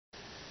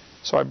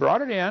So I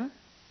brought it in,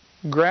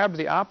 grabbed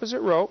the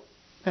opposite rope,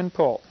 and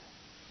pulled.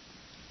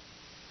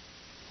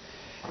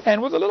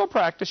 And with a little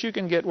practice, you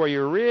can get where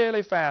you're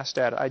really fast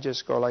at it. I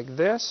just go like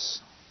this.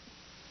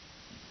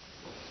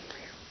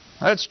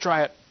 Let's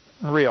try it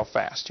real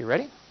fast. You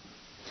ready?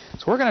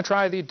 So we're going to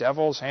try the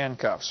devil's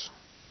handcuffs.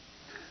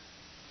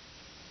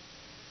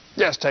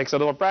 Just takes a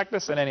little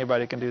practice, and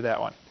anybody can do that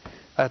one.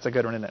 That's a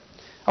good one, isn't it?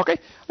 Okay,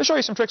 let's show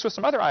you some tricks with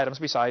some other items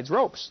besides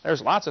ropes.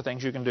 There's lots of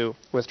things you can do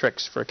with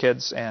tricks for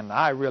kids, and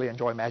I really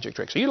enjoy magic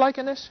tricks. Are you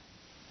liking this?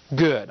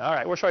 Good. All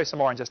right, we'll show you some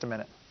more in just a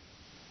minute.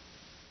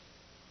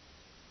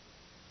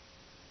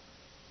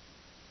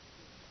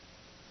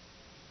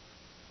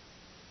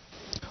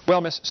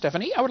 Well, Miss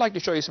Stephanie, I would like to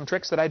show you some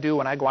tricks that I do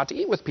when I go out to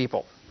eat with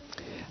people.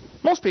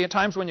 Most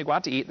times when you go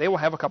out to eat, they will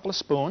have a couple of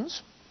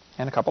spoons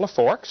and a couple of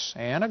forks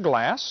and a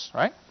glass,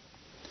 right?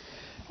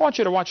 I want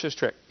you to watch this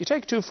trick. You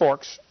take two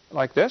forks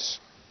like this.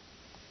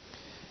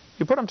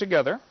 You put them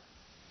together,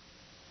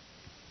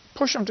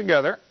 push them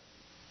together,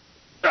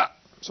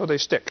 so they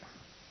stick.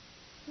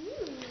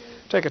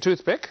 Take a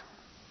toothpick,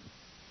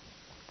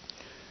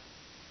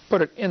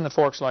 put it in the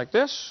forks like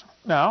this.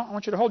 Now, I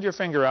want you to hold your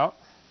finger out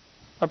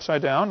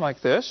upside down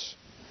like this.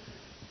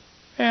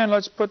 And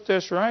let's put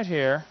this right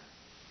here.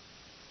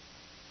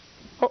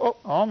 Oh,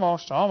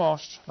 almost,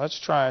 almost. Let's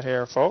try it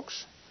here,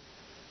 folks.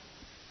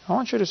 I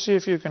want you to see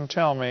if you can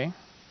tell me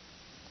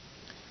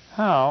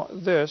how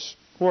this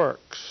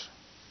works.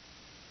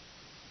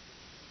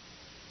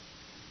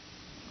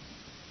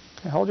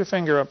 Okay, hold your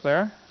finger up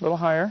there, a little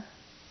higher.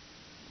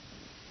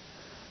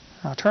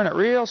 Now turn it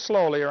real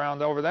slowly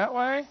around over that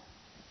way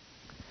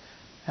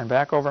and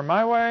back over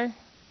my way.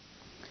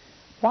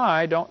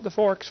 Why don't the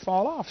forks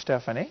fall off,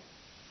 Stephanie?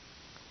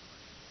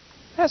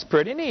 That's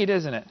pretty neat,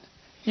 isn't it?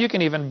 You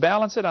can even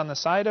balance it on the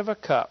side of a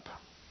cup.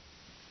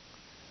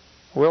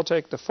 We'll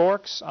take the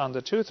forks on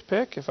the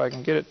toothpick, if I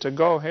can get it to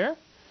go here,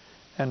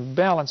 and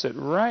balance it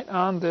right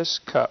on this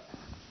cup.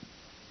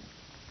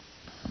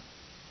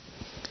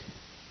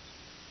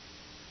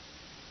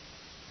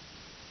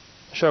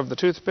 Shove the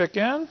toothpick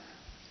in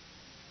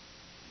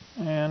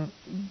and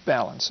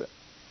balance it.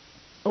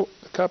 Oh,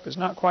 the cup is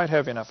not quite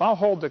heavy enough. I'll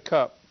hold the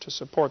cup to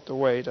support the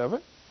weight of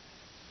it,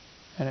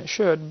 and it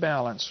should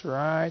balance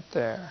right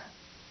there.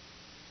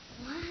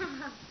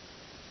 Wow.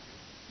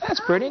 That's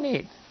pretty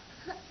neat.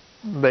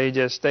 They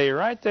just stay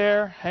right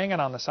there hanging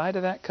on the side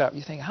of that cup.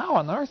 You think, how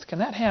on earth can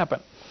that happen?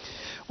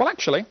 Well,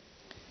 actually,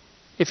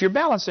 if you're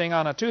balancing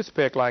on a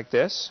toothpick like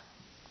this,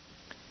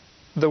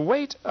 the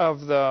weight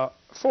of the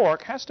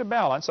fork has to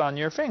balance on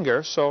your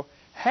finger, so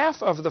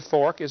half of the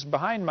fork is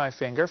behind my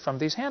finger from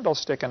these handles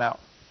sticking out.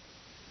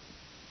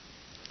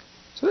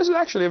 So this is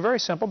actually a very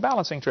simple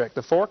balancing trick.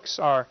 The forks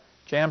are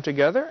jammed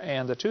together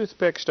and the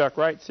toothpick stuck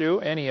right through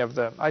any of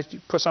the, I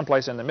put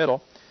someplace in the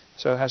middle,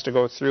 so it has to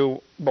go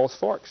through both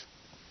forks.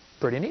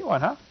 Pretty neat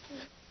one, huh?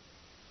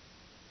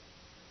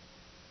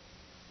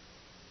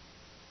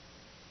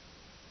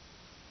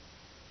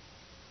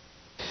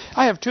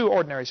 I have two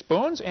ordinary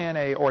spoons and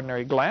an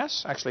ordinary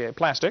glass, actually a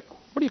plastic.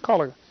 What do you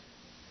call a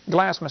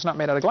glass when it's not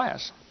made out of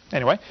glass?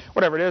 Anyway,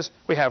 whatever it is,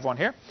 we have one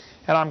here.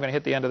 And I'm going to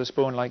hit the end of the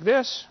spoon like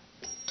this,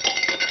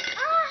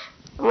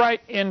 right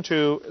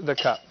into the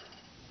cup.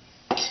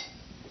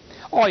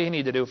 All you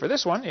need to do for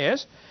this one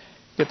is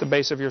get the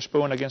base of your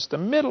spoon against the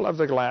middle of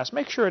the glass.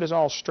 Make sure it is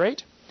all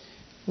straight.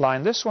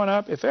 Line this one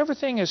up. If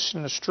everything is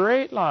in a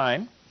straight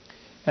line,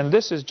 and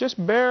this is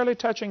just barely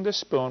touching this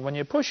spoon, when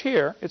you push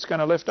here, it's going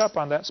to lift up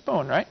on that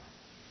spoon, right?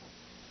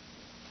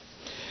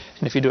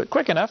 And if you do it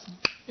quick enough,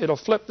 it'll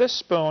flip this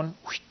spoon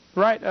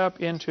right up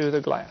into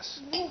the glass.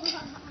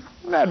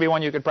 That'd be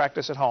one you could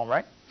practice at home,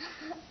 right?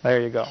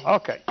 There you go.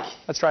 Okay,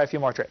 let's try a few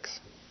more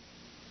tricks.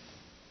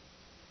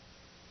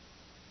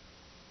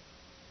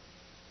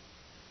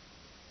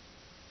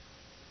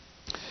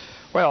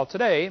 Well,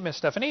 today, Miss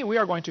Stephanie, we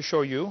are going to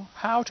show you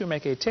how to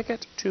make a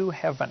ticket to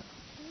heaven.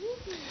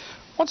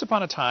 Once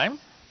upon a time,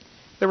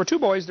 there were two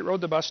boys that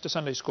rode the bus to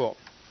Sunday school,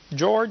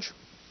 George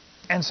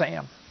and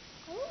Sam.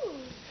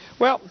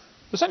 Well,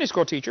 the Sunday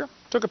school teacher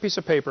took a piece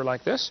of paper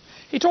like this.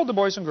 He told the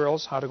boys and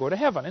girls how to go to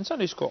heaven in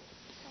Sunday school.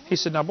 He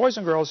said, now, boys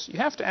and girls, you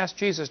have to ask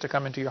Jesus to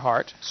come into your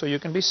heart so you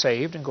can be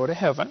saved and go to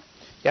heaven.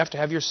 You have to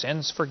have your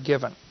sins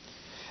forgiven.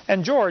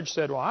 And George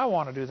said, well, I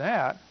want to do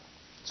that.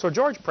 So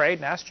George prayed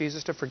and asked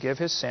Jesus to forgive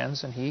his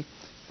sins, and he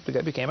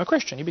became a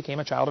Christian. He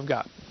became a child of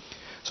God.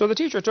 So the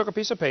teacher took a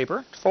piece of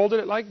paper, folded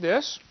it like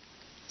this,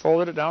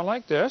 folded it down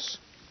like this,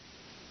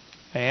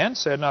 and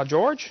said, now,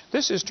 George,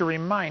 this is to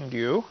remind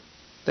you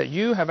that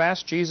you have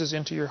asked Jesus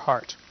into your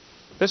heart.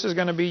 This is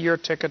going to be your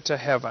ticket to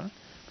heaven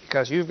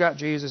because you've got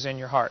Jesus in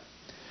your heart.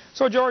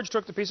 So George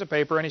took the piece of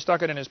paper and he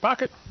stuck it in his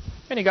pocket,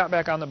 and he got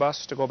back on the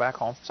bus to go back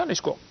home from Sunday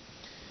school.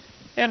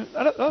 And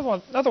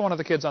another one of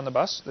the kids on the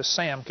bus, this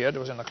Sam kid that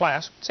was in the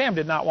class, Sam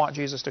did not want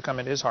Jesus to come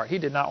into his heart. He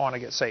did not want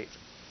to get saved.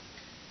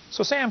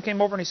 So Sam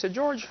came over and he said,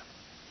 George,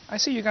 I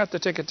see you got the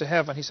ticket to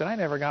heaven. He said, I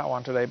never got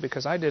one today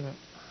because I didn't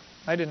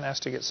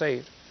ask to get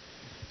saved.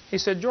 He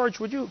said, George,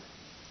 would you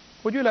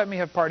let me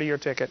have part of your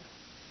ticket?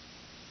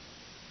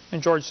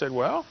 And George said,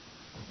 well,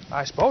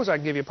 I suppose I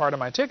can give you part of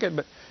my ticket,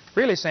 but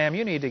really, Sam,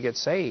 you need to get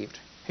saved.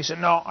 He said,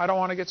 no, I don't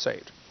want to get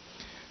saved.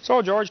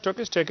 So George took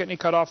his ticket and he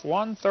cut off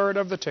 1/3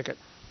 of the ticket.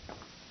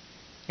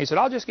 He said,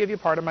 I'll just give you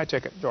part of my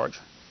ticket, George.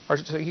 Or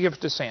he gave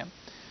it to Sam.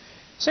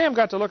 Sam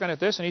got to looking at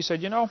this and he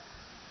said, you know,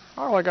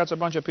 all I got's a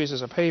bunch of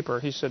pieces of paper.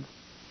 He said,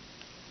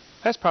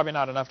 that's probably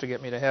not enough to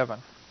get me to heaven.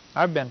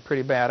 I've been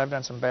pretty bad. I've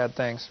done some bad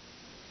things.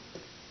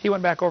 He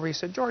went back over. He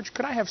said, George,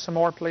 could I have some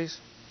more, please?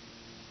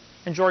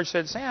 And George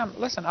said, Sam,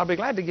 listen, I'll be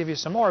glad to give you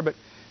some more, but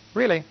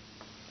really,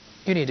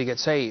 you need to get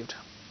saved.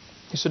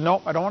 He said,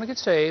 no, I don't want to get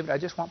saved. I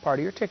just want part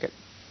of your ticket.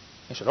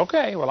 He said,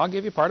 okay, well, I'll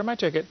give you part of my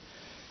ticket.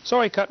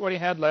 So he cut what he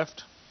had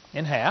left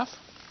in half,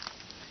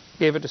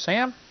 gave it to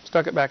Sam,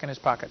 stuck it back in his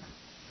pocket.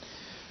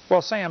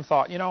 Well, Sam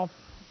thought, you know,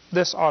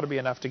 this ought to be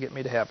enough to get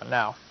me to heaven.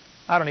 Now,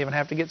 I don't even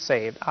have to get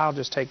saved. I'll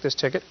just take this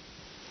ticket.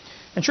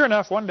 And sure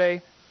enough, one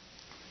day,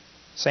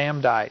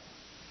 Sam died.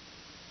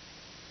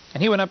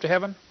 And he went up to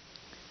heaven,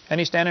 and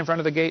he stand in front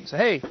of the gate and said,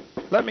 hey,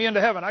 let me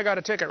into heaven. I got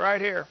a ticket right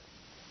here.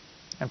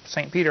 And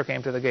St. Peter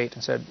came to the gate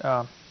and said,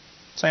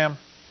 Sam,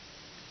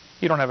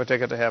 you don't have a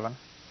ticket to heaven.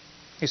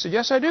 He said,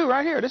 yes, I do,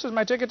 right here. This is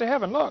my ticket to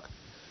heaven. Look.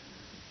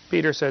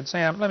 Peter said,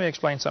 Sam, let me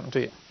explain something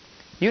to you.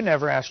 You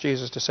never asked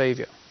Jesus to save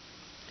you.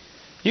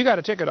 You got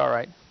a ticket, all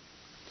right,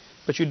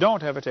 but you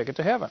don't have a ticket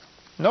to heaven.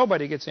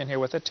 Nobody gets in here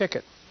with a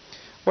ticket.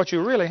 What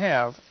you really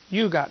have,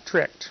 you got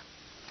tricked.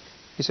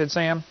 He said,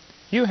 Sam,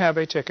 you have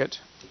a ticket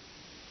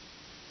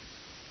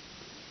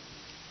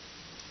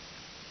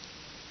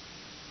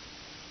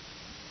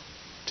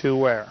to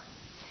where?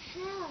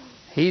 Hell.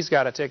 He's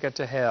got a ticket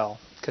to hell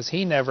because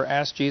he never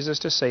asked Jesus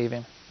to save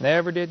him.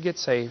 Never did get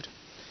saved.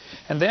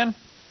 And then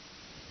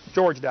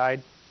George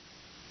died.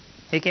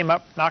 He came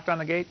up, knocked on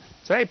the gate,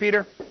 said, hey,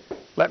 Peter,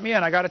 let me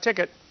in. I got a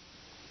ticket.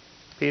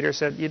 Peter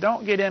said, you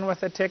don't get in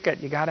with a ticket.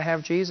 You got to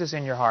have Jesus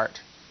in your heart.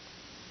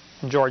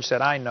 And George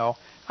said, I know.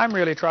 I'm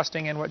really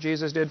trusting in what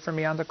Jesus did for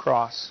me on the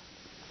cross.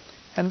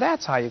 And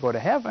that's how you go to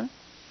heaven.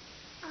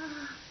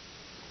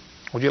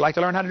 Would you like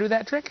to learn how to do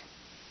that trick?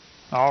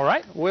 All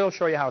right, we'll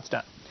show you how it's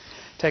done.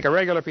 Take a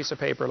regular piece of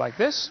paper like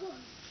this.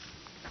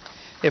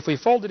 If we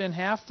fold it in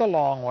half the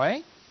long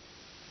way,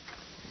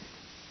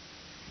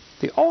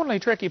 the only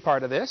tricky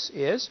part of this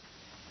is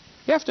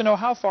you have to know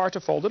how far to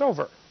fold it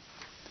over.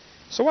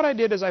 So what I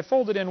did is I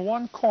folded in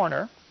one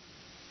corner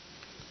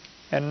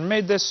and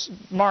made this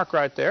mark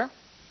right there.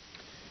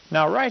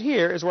 Now right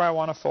here is where I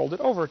want to fold it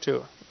over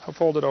to. I'll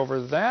fold it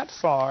over that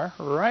far,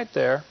 right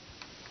there.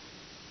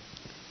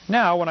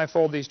 Now when I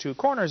fold these two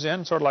corners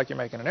in, sort of like you're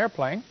making an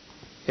airplane,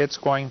 it's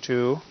going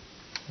to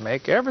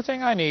make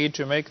everything I need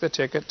to make the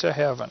ticket to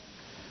heaven.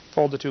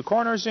 Fold the two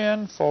corners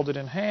in, fold it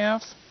in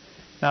half.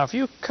 Now if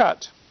you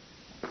cut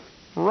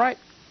right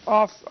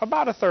off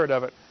about 1/3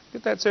 of it,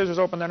 get that scissors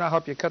open there and I'll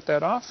help you cut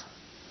that off.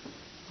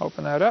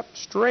 Open that up,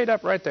 straight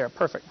up right there,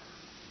 perfect.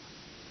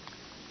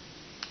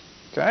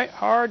 Okay,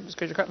 hard, just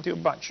because you're cutting through a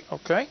bunch.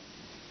 Okay,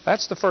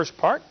 that's the first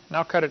part.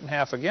 Now cut it in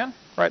half again,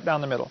 right down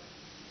the middle.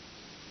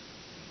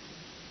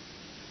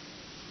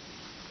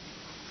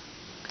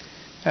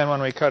 And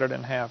when we cut it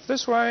in half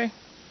this way,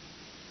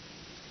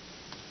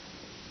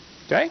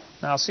 okay,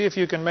 now see if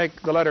you can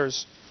make the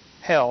letters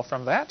hell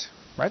from that,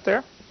 right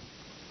there.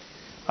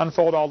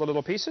 Unfold all the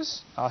little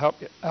pieces. I'll help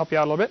you out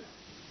a little bit.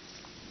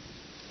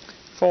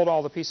 Fold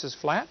all the pieces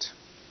flat.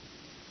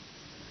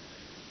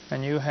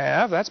 And you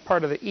have, that's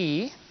part of the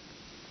E.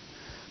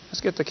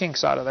 Let's get the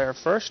kinks out of there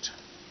first.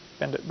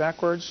 Bend it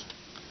backwards.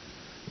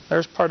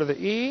 There's part of the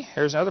E.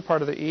 Here's another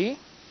part of the E.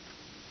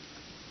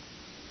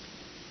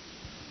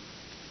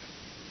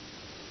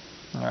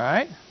 All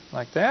right,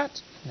 like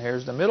that. And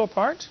here's the middle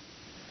part.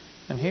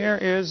 And here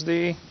is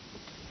the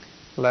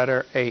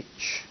letter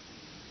H.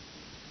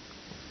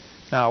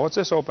 Now, what's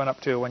this open up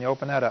to when you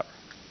open that up?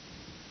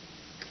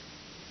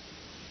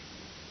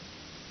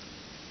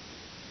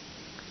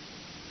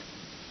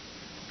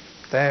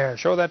 There,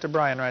 show that to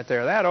Brian right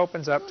there. That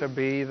opens up to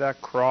be the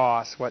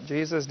cross, what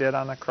Jesus did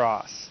on the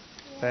cross.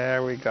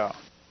 There we go.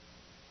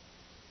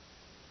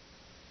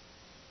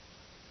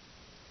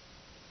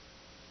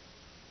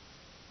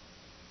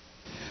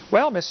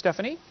 Well, Miss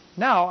Stephanie,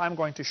 now I'm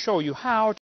going to show you how